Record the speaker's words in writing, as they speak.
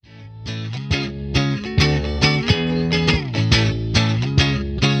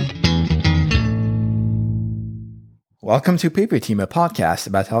Welcome to Paper Team, a podcast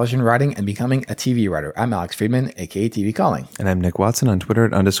about television writing and becoming a TV writer. I'm Alex Friedman, aka TV Calling. And I'm Nick Watson on Twitter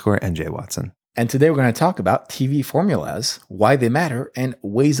at _NJ And today we're going to talk about TV formulas, why they matter, and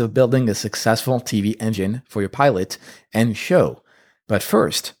ways of building a successful TV engine for your pilot and show. But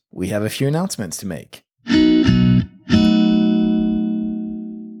first, we have a few announcements to make.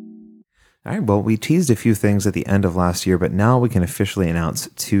 All right, well, we teased a few things at the end of last year, but now we can officially announce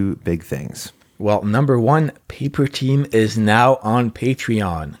two big things. Well, number one, Paper Team is now on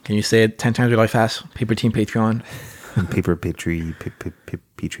Patreon. Can you say it 10 times really fast? Paper Team Patreon? Paper Petri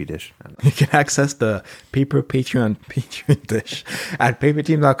dish. You can access the Paper Patreon Petri dish at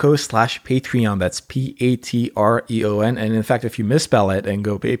paperteam.co/Patreon. That's Patreon. And in fact, if you misspell it and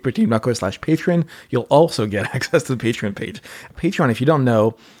go paperteam.co/Patreon, you'll also get access to the Patreon page. Patreon, if you don't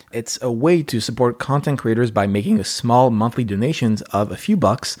know, it's a way to support content creators by making a small monthly donations of a few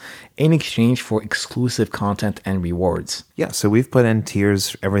bucks in exchange for exclusive content and rewards. Yeah, so we've put in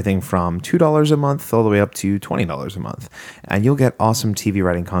tiers, everything from $2 a month all the way up to $20 a month. And you'll get awesome TV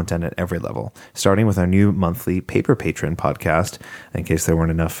writing content at every level, starting with our new monthly Paper Patron podcast, in case there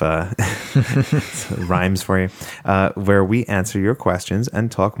weren't enough rhymes for you, where we answer your questions and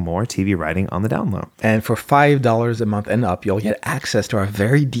talk more TV writing on the down low. And for $5 a month and up, you'll get access to our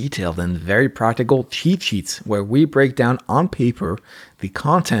very detailed and very practical cheat sheets where we break down on paper the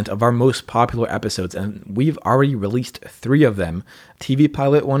content of our most popular episodes. And we've already released 3 of them: TV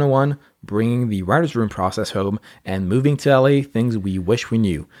Pilot 101, Bringing the Writer's Room Process Home, and Moving to LA, Things We Wish We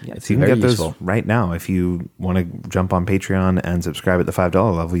Knew. Yeah, so you can get those right now. If you want to jump on Patreon and subscribe at the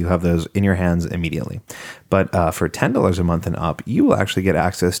 $5 level, you have those in your hands immediately. But for $10 a month and up, you will actually get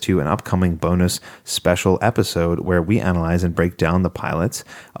access to an upcoming bonus special episode where we analyze and break down the pilots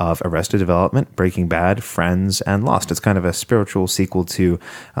of Arrested Development, Breaking Bad, Friends, and Lost. It's kind of a spiritual sequel to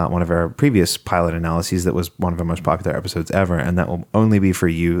one of our previous pilot analyses that was one of our most popular episodes ever, and that will only be for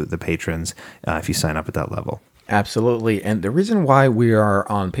you, the patrons, if you sign up at that level. Absolutely. And the reason why we are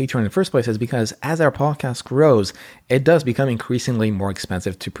on Patreon in the first place is because as our podcast grows, it does become increasingly more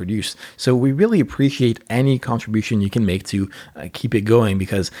expensive to produce. So we really appreciate any contribution you can make to keep it going,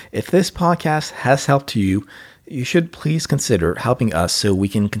 because if this podcast has helped you, you should please consider helping us so we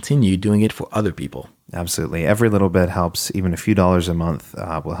can continue doing it for other people. Absolutely. Every little bit helps. Even a few dollars a month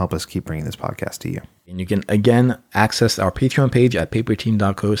will help us keep bringing this podcast to you. And you can, again, access our Patreon page at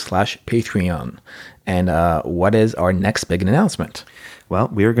paperteam.co/Patreon. And what is our next big announcement? Well,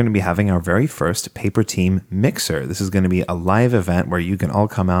 we are going to be having our very first Paper Team Mixer. This is going to be a live event where you can all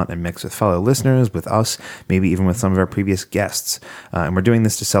come out and mix with fellow listeners, with us, maybe even with some of our previous guests. And we're doing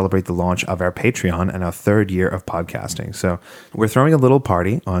this to celebrate the launch of our Patreon and our 3rd year of podcasting. So we're throwing a little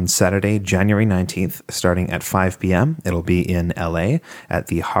party on Saturday, January 19th, starting at 5 p.m. It'll be in LA at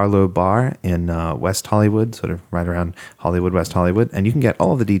the Harlow Bar in West Hollywood, sort of right around Hollywood, West Hollywood. And you can get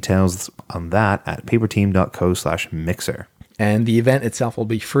all of the details on that at paperteam.co/mixer. And the event itself will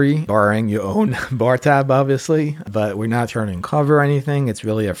be free, barring your own bar tab, obviously. But we're not turning cover or anything. It's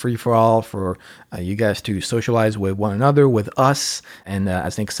really a free-for-all for you guys to socialize with one another, with us. And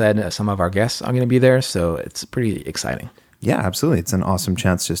as Nick said, some of our guests are going to be there. So it's pretty exciting. Yeah, absolutely. It's an awesome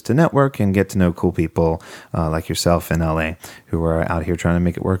chance just to network and get to know cool people like yourself in LA who are out here trying to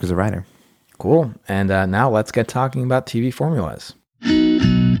make it work as a writer. Cool. And now let's get talking about TV formulas.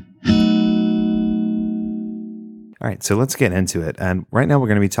 All right, so let's get into it. And right now we're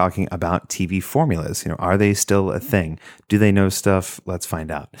going to be talking about TV formulas. Are they still a thing? Do they know stuff? Let's find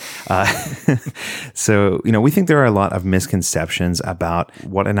out. So, we think there are a lot of misconceptions about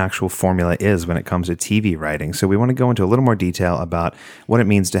what an actual formula is when it comes to TV writing. So we want to go into a little more detail about what it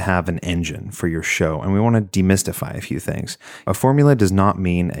means to have an engine for your show. And we want to demystify a few things. A formula does not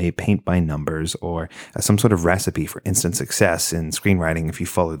mean a paint by numbers or some sort of recipe for instant success in screenwriting if you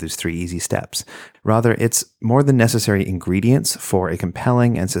follow these 3 easy steps. Rather, it's more than necessary ingredients for a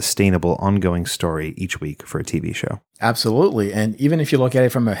compelling and sustainable ongoing story each week for a TV show. Absolutely. And even if you look at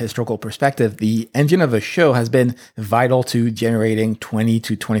it from a historical perspective, the engine of a show has been vital to generating 20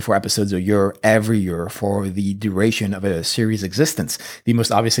 to 24 episodes a year every year for the duration of a series' existence. The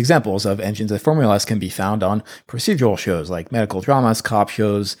most obvious examples of engines and formulas can be found on procedural shows like medical dramas, cop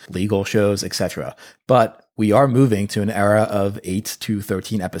shows, legal shows, etc. But we are moving to an era of 8 to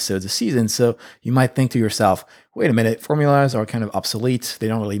 13 episodes a season. So you might think to yourself, wait a minute, formulas are kind of obsolete. They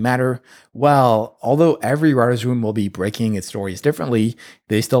don't really matter. Well, although every writer's room will be breaking its stories differently,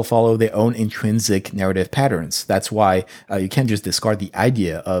 they still follow their own intrinsic narrative patterns. That's why you can't just discard the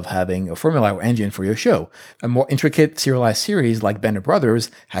idea of having a formula or engine for your show. A more intricate serialized series like Band of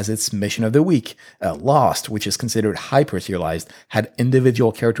Brothers has its mission of the week. Lost, which is considered hyper-serialized, had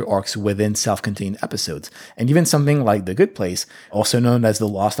individual character arcs within self-contained episodes. And even something like The Good Place, also known as the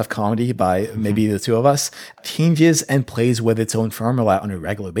Lost of comedy by maybe the two of us, changes and plays with its own formula on a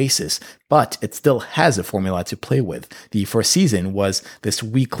regular basis, but it still has a formula to play with. The first season was this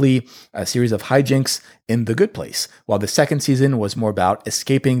weekly series of hijinks in The Good Place, while the second season was more about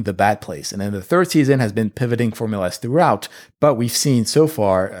escaping the bad place. And then the third season has been pivoting formulas throughout, but we've seen so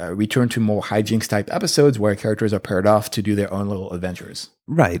far return to more hijinks type episodes where characters are paired off to do their own little adventures.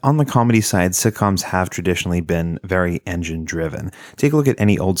 Right. On the comedy side, sitcoms have traditionally been very engine-driven. Take a look at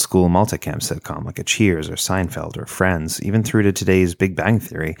any old-school multicam sitcom like a Cheers or Seinfeld or Friends, even through to today's Big Bang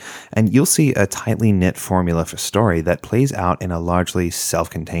Theory, and you'll see a tightly knit formula for story that plays out in a largely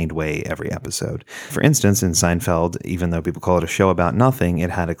self-contained way every episode. For instance, in Seinfeld, even though people call it a show about nothing, it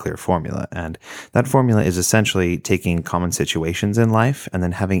had a clear formula, and that formula is essentially taking common situations in life and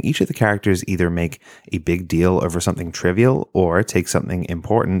then having each of the characters either make a big deal over something trivial or take something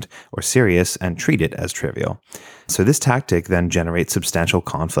important or serious and treat it as trivial. So this tactic then generates substantial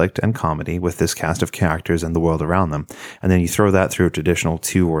conflict and comedy with this cast of characters and the world around them. And then you throw that through a traditional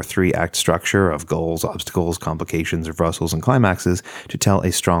 2 or 3 act structure of goals, obstacles, complications, reversals, and climaxes to tell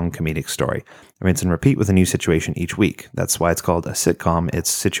a strong comedic story. Rinse and repeat with a new situation each week. That's why it's called a sitcom. It's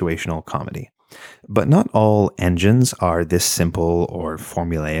situational comedy. But not all engines are this simple or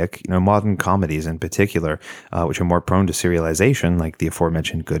formulaic. Modern comedies in particular, which are more prone to serialization, like the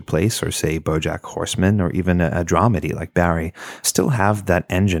aforementioned Good Place or, say, BoJack Horseman, or even a dramedy like Barry, still have that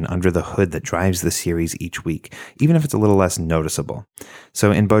engine under the hood that drives the series each week, even if it's a little less noticeable.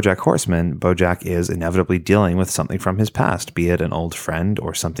 So in BoJack Horseman, BoJack is inevitably dealing with something from his past, be it an old friend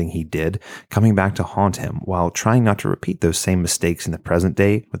or something he did, coming back to haunt him, while trying not to repeat those same mistakes in the present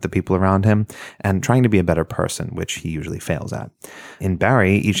day with the people around him, and trying to be a better person, which he usually fails at. In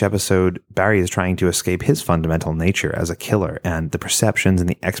Barry, each episode, Barry is trying to escape his fundamental nature as a killer and the perceptions and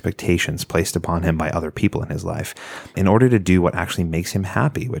the expectations placed upon him by other people in his life in order to do what actually makes him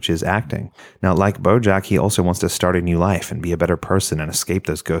happy, which is acting. Now, like BoJack, he also wants to start a new life and be a better person and escape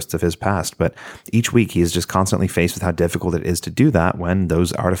those ghosts of his past, but each week he is just constantly faced with how difficult it is to do that when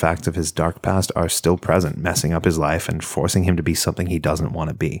those artifacts of his dark past are still present, messing up his life and forcing him to be something he doesn't want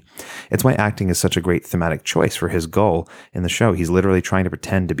to be. It's why acting is such a great thematic choice for his goal in the show. He's literally trying to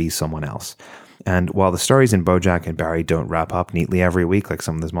pretend to be someone else. And while the stories in BoJack and Barry don't wrap up neatly every week like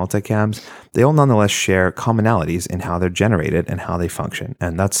some of those multicams, they all nonetheless share commonalities in how they're generated and how they function.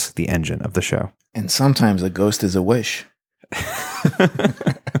 And that's the engine of the show. And sometimes a ghost is a wish.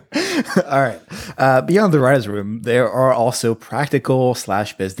 All right. Beyond the writer's room, there are also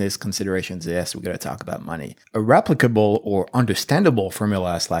practical/business considerations. Yes, we're going to talk about money. A replicable or understandable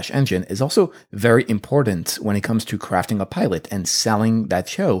formula/engine is also very important when it comes to crafting a pilot and selling that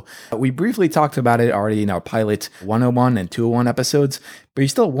show. We briefly talked about it already in our pilot 101 and 201 episodes, but you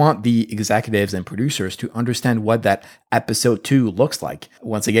still want the executives and producers to understand what that episode 2 looks like.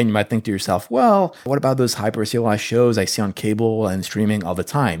 Once again, you might think to yourself, well, what about those hyper-serialized shows I see on cable and streaming all the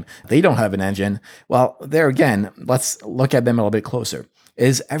time? They don't have an engine. Well, there again, let's look at them a little bit closer.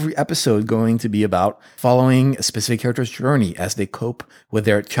 Is every episode going to be about following a specific character's journey as they cope with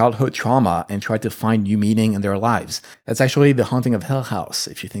their childhood trauma and try to find new meaning in their lives? That's actually The Haunting of Hill House,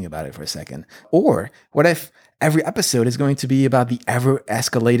 if you think about it for a second. Or what if every episode is going to be about the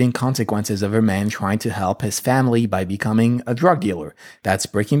ever-escalating consequences of a man trying to help his family by becoming a drug dealer? That's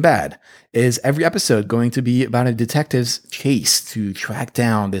Breaking Bad. Is every episode going to be about a detective's chase to track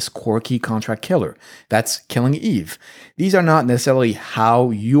down this quirky contract killer? That's Killing Eve. These are not necessarily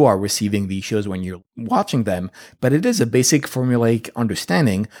how you are receiving these shows when you're watching them, but it is a basic formulaic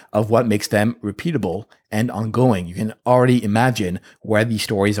understanding of what makes them repeatable and ongoing. You can already imagine where these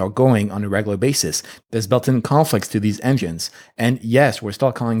stories are going on a regular basis. There's built-in conflicts to these engines. And yes, we're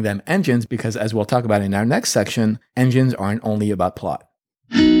still calling them engines because, as we'll talk about in our next section, engines aren't only about plot.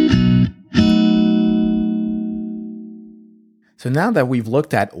 So now that we've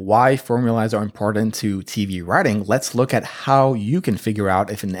looked at why formulas are important to TV writing, let's look at how you can figure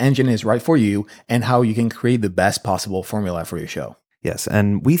out if an engine is right for you and how you can create the best possible formula for your show. Yes,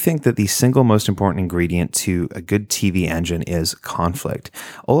 and we think that the single most important ingredient to a good TV engine is conflict.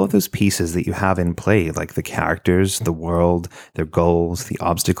 All of those pieces that you have in play, like the characters, the world, their goals, the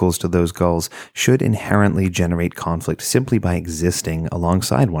obstacles to those goals, should inherently generate conflict simply by existing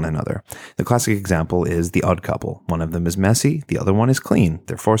alongside one another. The classic example is The Odd Couple. One of them is messy, the other one is clean.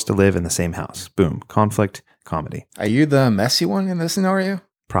 They're forced to live in the same house. Boom, conflict, comedy. Are you the messy one in this scenario?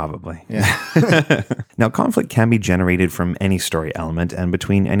 Probably. Yeah. Now, conflict can be generated from any story element and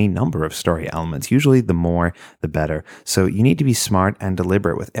between any number of story elements. Usually, the more, the better. So you need to be smart and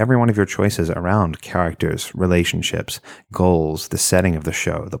deliberate with every one of your choices around characters, relationships, goals, the setting of the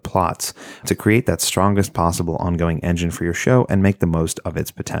show, the plots, to create that strongest possible ongoing engine for your show and make the most of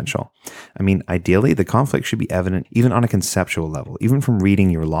its potential. I mean, ideally, the conflict should be evident even on a conceptual level, even from reading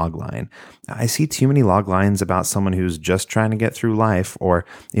your log line. I see too many log lines about someone who's just trying to get through life, or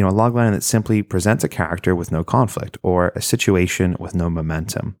a log line that simply presents a character with no conflict or a situation with no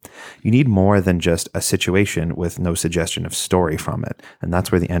momentum. You need more than just a situation with no suggestion of story from it. And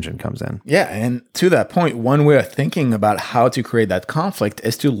that's where the engine comes in. Yeah, and to that point, one way of thinking about how to create that conflict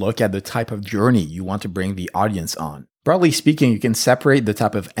is to look at the type of journey you want to bring the audience on. Broadly speaking, you can separate the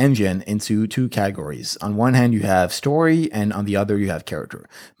type of engine into two categories. On one hand, you have story, and on the other, you have character.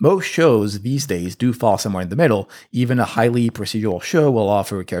 Most shows these days do fall somewhere in the middle. Even a highly procedural show will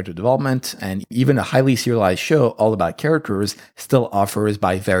offer character development, and even a highly serialized show all about characters still offers,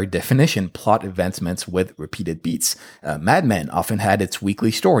 by very definition, plot advancements with repeated beats. Mad Men often had its weekly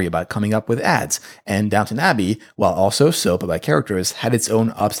story about coming up with ads, and Downton Abbey, while also soap about characters, had its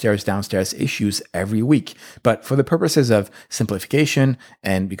own upstairs-downstairs issues every week. But for the purpose of simplification,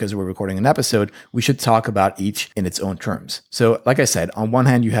 and because we're recording an episode, we should talk about each in its own terms. So, like I said, on one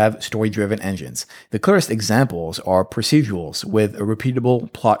hand, you have story-driven engines. The clearest examples are procedurals with a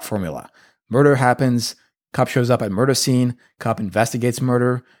repeatable plot formula. Murder happens, cop shows up at murder scene, cop investigates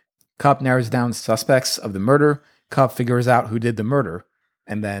murder, cop narrows down suspects of the murder, cop figures out who did the murder,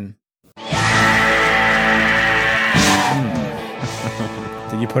 and then...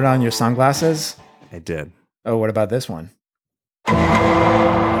 Did you put on your sunglasses? I did. Oh, what about this one? All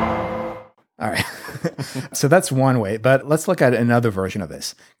right. So that's one way, but let's look at another version of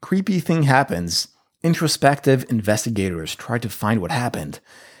this. Creepy thing happens. Introspective investigators try to find what happened.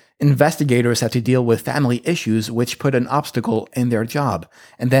 Investigators have to deal with family issues which put an obstacle in their job.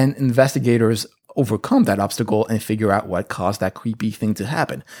 And then investigators overcome that obstacle and figure out what caused that creepy thing to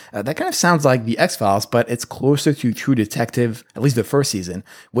happen. That kind of sounds like The X-Files, but it's closer to True Detective, at least the first season,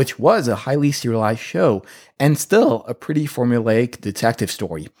 which was a highly serialized show and still a pretty formulaic detective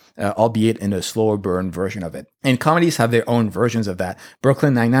story, albeit in a slower burn version of it. And comedies have their own versions of that.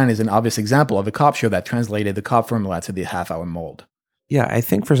 Brooklyn Nine-Nine is an obvious example of a cop show that translated the cop formula to the half-hour mold. Yeah, I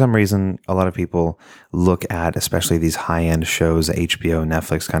think for some reason, a lot of people look at especially these high-end shows, HBO,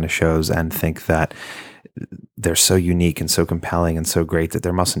 Netflix kind of shows, and think that they're so unique and so compelling and so great that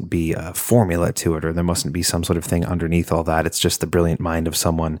there mustn't be a formula to it, or there mustn't be some sort of thing underneath all that. It's just the brilliant mind of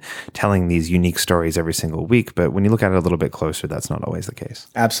someone telling these unique stories every single week. But when you look at it a little bit closer, that's not always the case.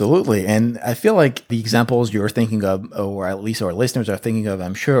 Absolutely. And I feel like the examples you're thinking of, or at least our listeners are thinking of,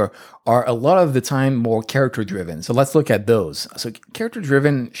 I'm sure, are a lot of the time more character-driven. So let's look at those. So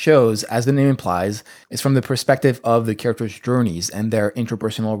character-driven shows, as the name implies, is from the perspective of the characters' journeys and their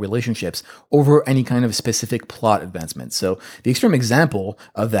interpersonal relationships over any kind of specific plot advancement. So the extreme example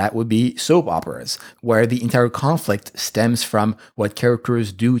of that would be soap operas, where the entire conflict stems from what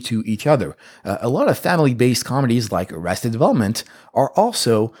characters do to each other. A lot of family-based comedies like Arrested Development are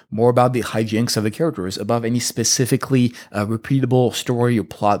also more about the hijinks of the characters above any specifically repeatable story or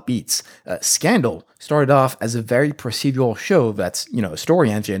plot beats. Scandal started off as a very procedural show that's, a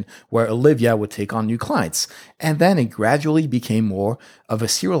story engine where Olivia would take on new clients. And then it gradually became more of a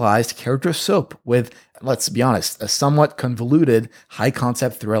serialized character soap with, let's be honest, a somewhat convoluted,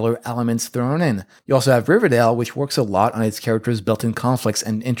 high-concept thriller elements thrown in. You also have Riverdale, which works a lot on its characters' built-in conflicts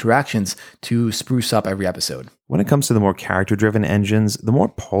and interactions to spruce up every episode. When it comes to the more character-driven engines, the more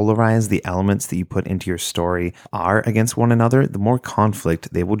polarized the elements that you put into your story are against one another, the more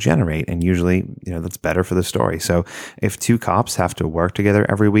conflict they will generate. And usually, that's better for the story. So if two cops have to work together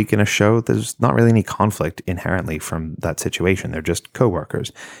every week in a show, there's not really any conflict inherently from that situation. They're just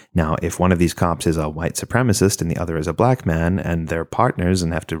co-workers. Now, if one of these cops is a white supremacist and the other is a black man and they're partners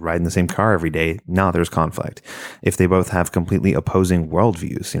and have to ride in the same car every day, now there's conflict. If they both have completely opposing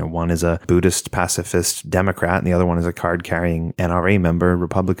worldviews, one is a Buddhist pacifist Democrat and the other one is a card-carrying NRA member,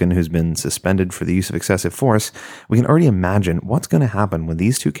 Republican, who's been suspended for the use of excessive force, we can already imagine what's going to happen when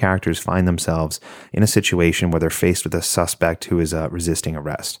these two characters find themselves in a situation where they're faced with a suspect who is resisting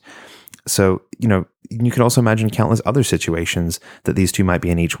arrest. So, you can also imagine countless other situations that these two might be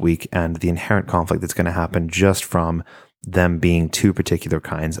in each week and the inherent conflict that's going to happen just from them being two particular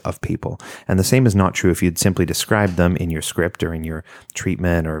kinds of people. And the same is not true if you'd simply describe them in your script or in your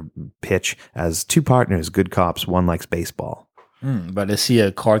treatment or pitch as two partners, good cops, one likes baseball. But is he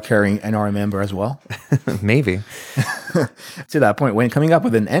a card-carrying NRA member as well? Maybe. To that point, when coming up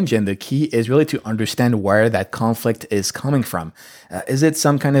with an engine, the key is really to understand where that conflict is coming from. Is it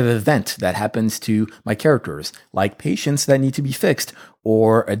some kind of event that happens to my characters, like patients that need to be fixed,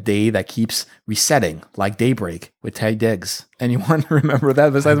 or a day that keeps resetting, like Daybreak with Taye Diggs? Anyone remember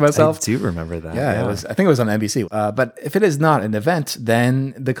that besides myself? I do remember that. Yeah. I think it was on NBC. But if it is not an event,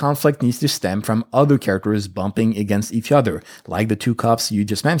 then the conflict needs to stem from other characters bumping against each other, like the two cops you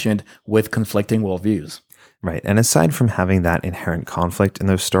just mentioned with conflicting worldviews. Right. And aside from having that inherent conflict in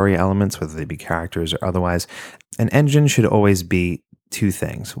those story elements, whether they be characters or otherwise, an engine should always be two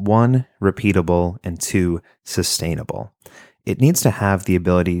things. One, repeatable, and two, sustainable. It needs to have the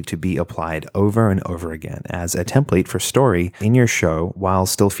ability to be applied over and over again as a template for story in your show while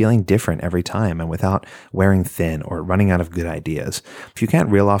still feeling different every time and without wearing thin or running out of good ideas. If you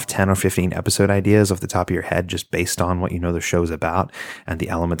can't reel off 10 or 15 episode ideas off the top of your head just based on what you know the show's about and the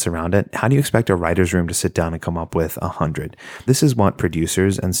elements around it, how do you expect a writer's room to sit down and come up with 100? This is what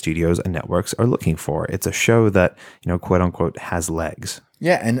producers and studios and networks are looking for. It's a show that, quote unquote, has legs.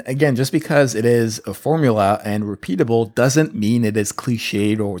 Yeah, and again, just because it is a formula and repeatable doesn't mean it is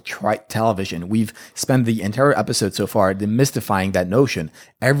cliched or trite television. We've spent the entire episode so far demystifying that notion.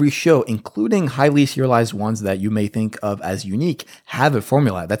 Every show, including highly serialized ones that you may think of as unique, have a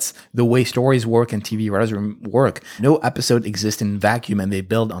formula. That's the way stories work and TV writers' room work. No episode exists in vacuum and they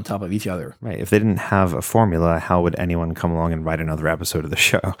build on top of each other. Right. If they didn't have a formula, how would anyone come along and write another episode of the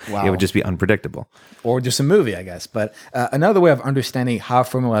show? Wow. It would just be unpredictable. Or just a movie, I guess. But another way of understanding how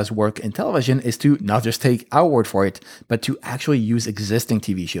formulas work in television is to not just take our word for it, but to actually use existing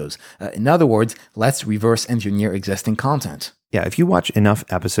TV shows. In other words, let's reverse engineer existing content. Yeah, if you watch enough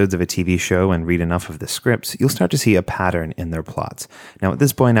episodes of a TV show and read enough of the scripts, you'll start to see a pattern in their plots. Now, at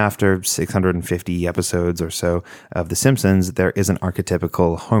this point, after 650 episodes or so of The Simpsons, there is an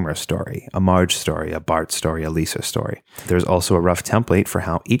archetypical Homer story, a Marge story, a Bart story, a Lisa story. There's also a rough template for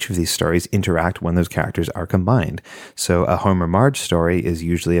how each of these stories interact when those characters are combined. So a Homer-Marge story is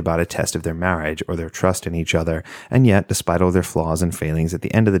usually about a test of their marriage or their trust in each other, and yet, despite all their flaws and failings, at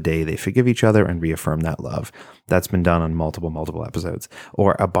the end of the day, they forgive each other and reaffirm that love. That's been done on multiple episodes.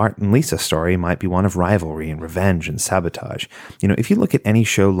 Or a Bart and Lisa story might be one of rivalry and revenge and sabotage. If you look at any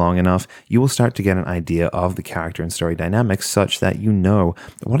show long enough, you will start to get an idea of the character and story dynamics such that you know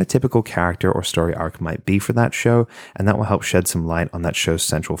what a typical character or story arc might be for that show, and that will help shed some light on that show's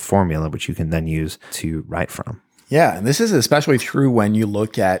central formula, which you can then use to write from. Yeah, and this is especially true when you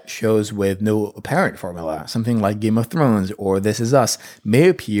look at shows with no apparent formula. Something like Game of Thrones or This Is Us may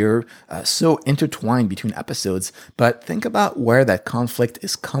appear so intertwined between episodes, but think about where that conflict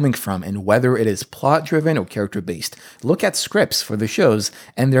is coming from and whether it is plot-driven or character-based. Look at scripts for the shows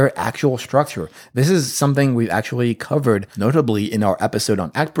and their actual structure. This is something we've actually covered, notably in our episode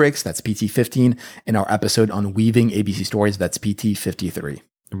on act breaks, that's PT15, and our episode on weaving ABC stories, that's PT53.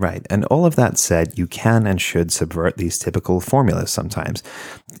 Right. And all of that said, you can and should subvert these typical formulas sometimes.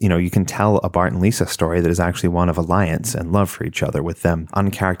 You can tell a Bart and Lisa story that is actually one of alliance and love for each other, with them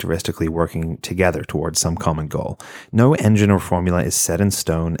uncharacteristically working together towards some common goal. No engine or formula is set in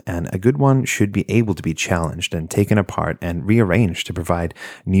stone, and a good one should be able to be challenged and taken apart and rearranged to provide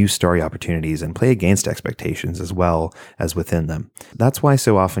new story opportunities and play against expectations as well as within them. That's why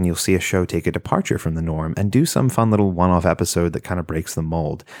so often you'll see a show take a departure from the norm and do some fun little one-off episode that kind of breaks the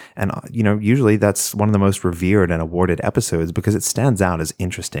mold. And, usually that's one of the most revered and awarded episodes because it stands out as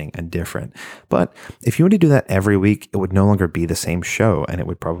interesting and different. But if you were to do that every week, it would no longer be the same show, and it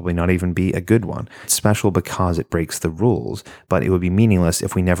would probably not even be a good one. It's special because it breaks the rules, but it would be meaningless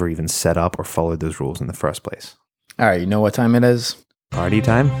if we never even set up or followed those rules in the first place. All right, you know what time it is? Party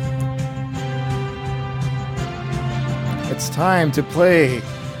time? It's time to play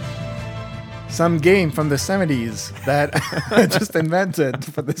some game from the 70s that I just invented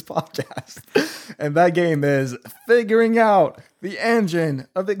for this podcast. And that game is figuring out the engine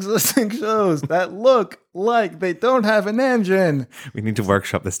of existing shows that look like they don't have an engine. We need to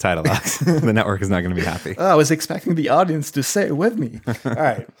workshop this title, Alex. The network is not going to be happy. I was expecting the audience to say it with me. All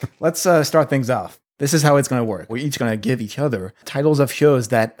right, let's start things off. This is how it's going to work. We're each going to give each other titles of shows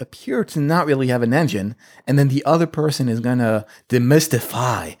that appear to not really have an engine, and then the other person is going to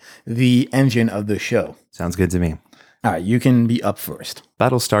demystify the engine of the show. Sounds good to me. All right, you can be up first.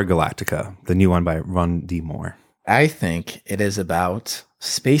 Battlestar Galactica, the new one by Ron D. Moore. I think it is about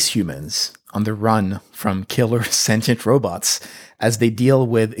space humans on the run from killer sentient robots as they deal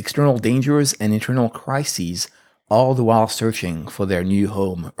with external dangers and internal crises, all the while searching for their new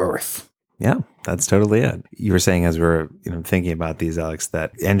home, Earth. Yeah, that's totally it. You were saying as we were thinking about these, Alex,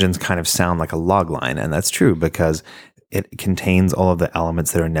 that engines kind of sound like a log line. And that's true because it contains all of the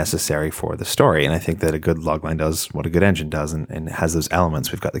elements that are necessary for the story. And I think that a good logline does what a good engine does and it has those elements.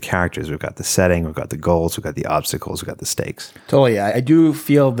 We've got the characters, we've got the setting, we've got the goals, we've got the obstacles, we've got the stakes. Totally. I do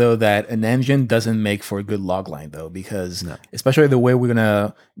feel, though, that an engine doesn't make for a good logline, though, because especially the way we're going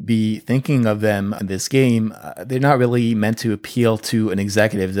to be thinking of them in this game, they're not really meant to appeal to an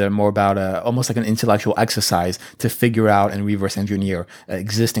executive. They're more about almost like an intellectual exercise to figure out and reverse engineer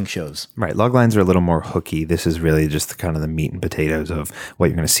existing shows. Right. Loglines are a little more hooky. This is really just kind of the meat and potatoes of what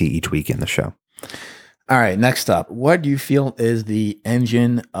you're going to see each week in the show. All right. Next up, what do you feel is the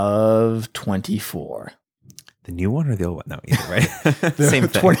engine of 24? The new one or the old one? No, either, right? Same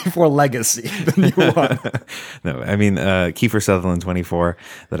thing. 24 Legacy, the new one. No, I mean, Kiefer Sutherland 24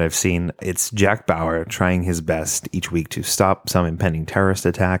 that I've seen, it's Jack Bauer trying his best each week to stop some impending terrorist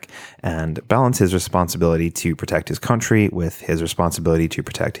attack and balance his responsibility to protect his country with his responsibility to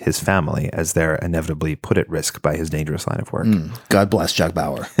protect his family as they're inevitably put at risk by his dangerous line of work. God bless Jack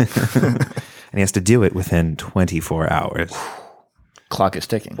Bauer. And he has to do it within 24 hours. Clock is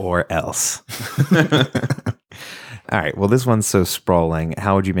ticking. Or else. All right. Well, this one's so sprawling.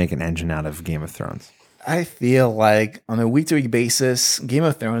 How would you make an engine out of Game of Thrones? I feel like on a week-to-week basis, Game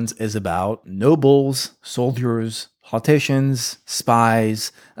of Thrones is about nobles, soldiers, politicians,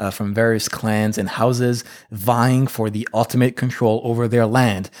 spies from various clans and houses vying for the ultimate control over their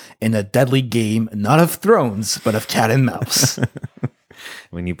land in a deadly game, not of thrones, but of cat and mouse.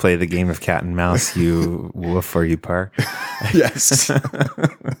 When you play the game of cat and mouse, you woof or you purr. Yes.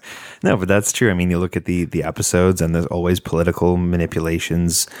 No, but that's true. I mean, you look at the episodes and there's always political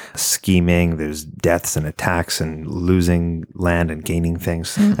manipulations, scheming, there's deaths and attacks and losing land and gaining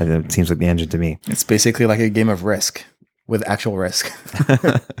things. It seems like the engine to me. It's basically like a game of Risk with actual risk.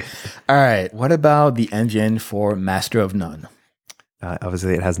 All right. What about the engine for Master of None?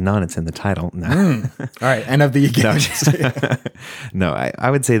 Obviously, it has none. It's in the title. No. All right. End of the game. No,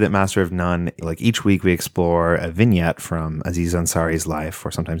 I would say that Master of None, like each week we explore a vignette from Aziz Ansari's life, or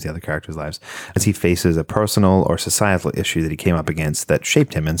sometimes the other characters' lives, as he faces a personal or societal issue that he came up against that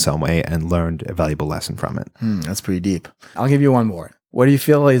shaped him in some way and learned a valuable lesson from it. That's pretty deep. I'll give you one more. What do you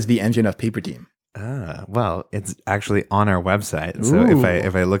feel is the engine of Paper Team? Well, it's actually on our website. So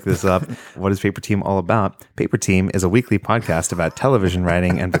if I look this up, what is Paper Team all about? Paper Team is a weekly podcast about television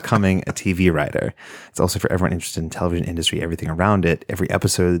writing and becoming a TV writer. It's also for everyone interested in television industry, everything around it. Every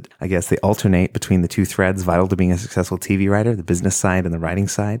episode, I guess they alternate between the two threads vital to being a successful TV writer, the business side and the writing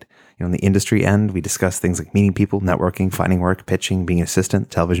side. On the industry end, we discuss things like meeting people, networking, finding work, pitching, being an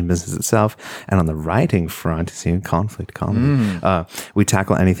assistant, television business itself. And on the writing front, seeing conflict, comedy, we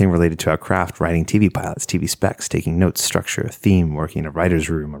tackle anything related to our craft, writing TV pilots, TV specs, taking notes, structure, theme, working in a writer's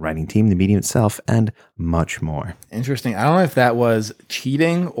room, a writing team, the medium itself, and much more. Interesting. I don't know if that was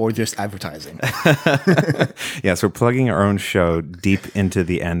cheating or just advertising. Yes, we're plugging our own show deep into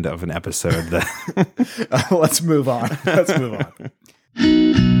the end of an episode. Let's move on.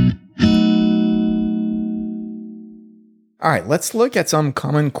 All right, let's look at some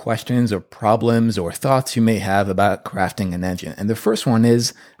common questions or problems or thoughts you may have about crafting an engine. And the first one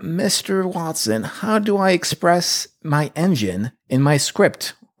is, Mr. Watson, how do I express my engine in my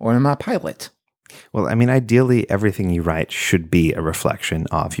script or in my pilot? Well, I mean, ideally, everything you write should be a reflection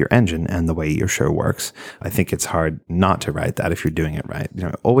of your engine and the way your show works. I think it's hard not to write that if you're doing it right.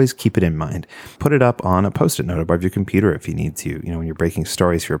 Always keep it in mind. Put it up on a Post-it note above your computer if you need to. When you're breaking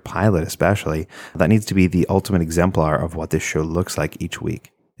stories for your pilot especially, that needs to be the ultimate exemplar of what this show looks like each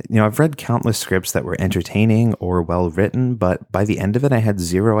week. I've read countless scripts that were entertaining or well written, but by the end of it, I had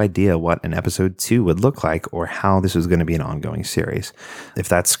zero idea what an episode 2 would look like or how this was going to be an ongoing series. If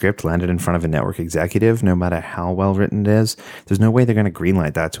that script landed in front of a network executive, no matter how well written it is, there's no way they're going to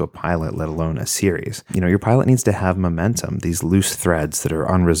greenlight that to a pilot, let alone a series. Your pilot needs to have momentum, these loose threads that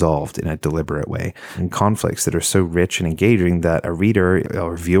are unresolved in a deliberate way, and conflicts that are so rich and engaging that a reader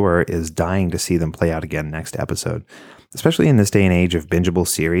or viewer is dying to see them play out again next episode. Especially in this day and age of bingeable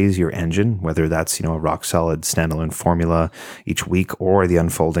series, your engine, whether that's, a rock solid standalone formula each week or the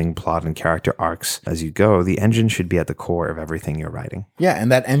unfolding plot and character arcs as you go, the engine should be at the core of everything you're writing. Yeah,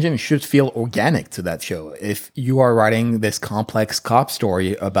 and that engine should feel organic to that show. If you are writing this complex cop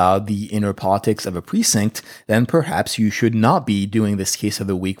story about the inner politics of a precinct, then perhaps you should not be doing this case of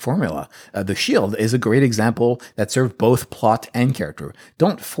the week formula. The Shield is a great example that served both plot and character.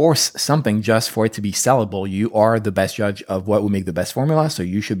 Don't force something just for it to be sellable. You are the best judge of what will make the best formula, so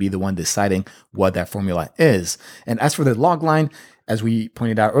you should be the one deciding what that formula is. And as for the logline, as we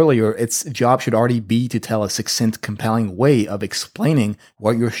pointed out earlier, its job should already be to tell a succinct, compelling way of explaining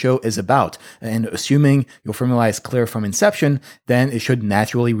what your show is about. And assuming your formula is clear from inception, then it should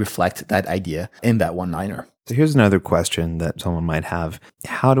naturally reflect that idea in that one-liner. So here's another question that someone might have.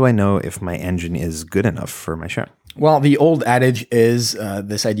 How do I know if my engine is good enough for my show? Well, the old adage is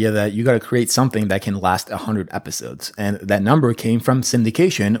this idea that you got to create something that can last 100 episodes. And that number came from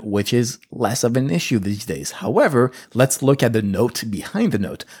syndication, which is less of an issue these days. However, let's look at the note behind the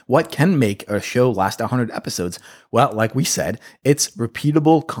note. What can make a show last 100 episodes? Well, like we said, it's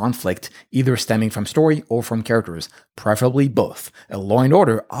repeatable conflict, either stemming from story or from characters, preferably both. Law &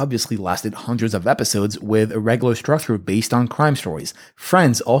 Order obviously lasted hundreds of episodes with a regular structure based on crime stories.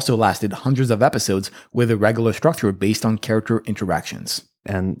 Friends also lasted hundreds of episodes with a regular structure based on character interactions.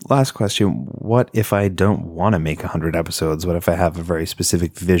 And last question, what if I don't want to make 100 episodes? What if I have a very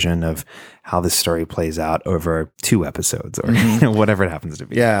specific vision of how this story plays out over 2 episodes or whatever it happens to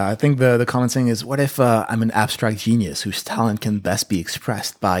be? Yeah, I think the common saying is, what if I'm an abstract genius whose talent can best be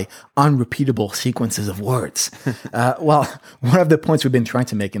expressed by unrepeatable sequences of words? Well, one of the points we've been trying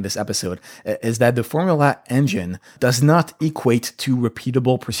to make in this episode is that the formula engine does not equate to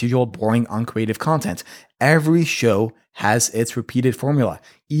repeatable, procedural, boring, uncreative content. Every show has its repeated formula,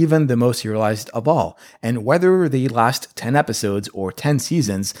 even the most serialized of all. And whether they last 10 episodes or 10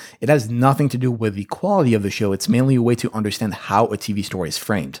 seasons, it has nothing to do with the quality of the show. It's mainly a way to understand how a TV story is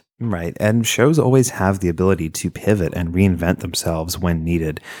framed. Right. And shows always have the ability to pivot and reinvent themselves when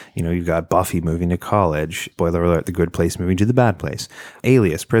needed. You've got Buffy moving to college, spoiler alert, The Good Place moving to The Bad Place,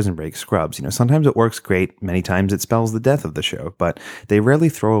 Alias, Prison Break, Scrubs. Sometimes it works great. Many times it spells the death of the show, but they rarely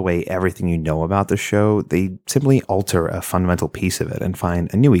throw away everything you know about the show. They simply alter a fundamental piece of it and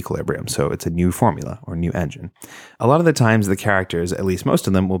find a new equilibrium. So it's a new formula or new engine. A lot of the times the characters, at least most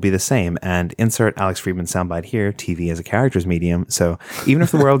of them, will be the same. And insert Alex Friedman soundbite here, TV as a character's medium. So even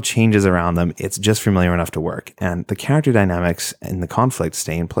if the world changes around them, it's just familiar enough to work. And the character dynamics and the conflict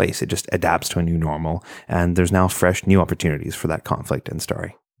stay in place. It just adapts to a new normal. And there's now fresh new opportunities for that conflict and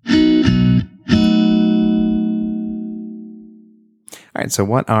story. All right, so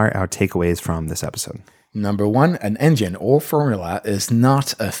what are our takeaways from this episode? Number 1, an engine or formula is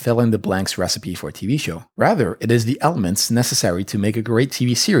not a fill-in-the-blanks recipe for a TV show. Rather, it is the elements necessary to make a great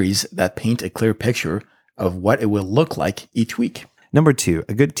TV series that paint a clear picture of what it will look like each week. Number 2,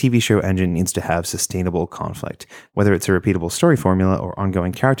 a good TV show engine needs to have sustainable conflict. Whether it's a repeatable story formula or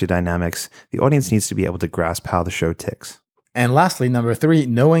ongoing character dynamics, the audience needs to be able to grasp how the show ticks. And lastly, number 3,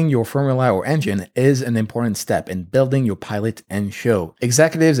 knowing your formula or engine is an important step in building your pilot and show.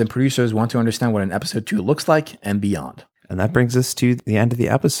 Executives and producers want to understand what an episode 2 looks like and beyond. And that brings us to the end of the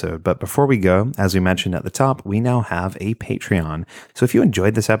episode. But before we go, as we mentioned at the top, we now have a Patreon. So if you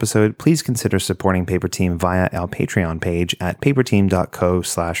enjoyed this episode, please consider supporting Paper Team via our Patreon page at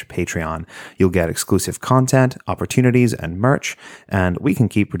paperteam.co/Patreon. You'll get exclusive content, opportunities, and merch, and we can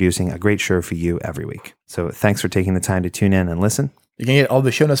keep producing a great show for you every week. So thanks for taking the time to tune in and listen. You can get all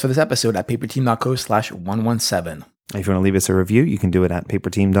the show notes for this episode at paperteam.co/117. If you want to leave us a review, you can do it at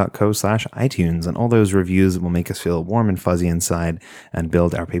paperteam.co/iTunes, and all those reviews will make us feel warm and fuzzy inside and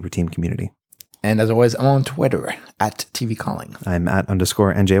build our Paper Team community. And as always, I'm on Twitter at TV Calling. I'm at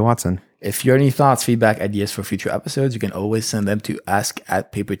 _NJ Watson. If you have any thoughts, feedback, ideas for future episodes, you can always send them to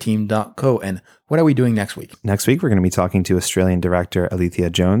ask@paperteam.co. And what are we doing next week? Next week, we're going to be talking to Australian director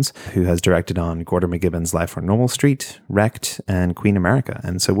Alethea Jones, who has directed on Gordon McGibbon's Life on Normal Street, Wrecked, and Queen America.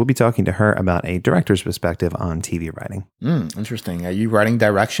 And so we'll be talking to her about a director's perspective on TV writing. Interesting. Are you writing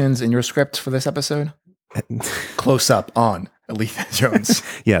directions in your script for this episode? Close up on Alethea Jones.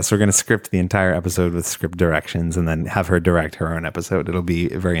 Yes, we're going to script the entire episode with script directions and then have her direct her own episode. It'll be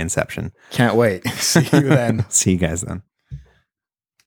very Inception. Can't wait. See you then. See you guys then.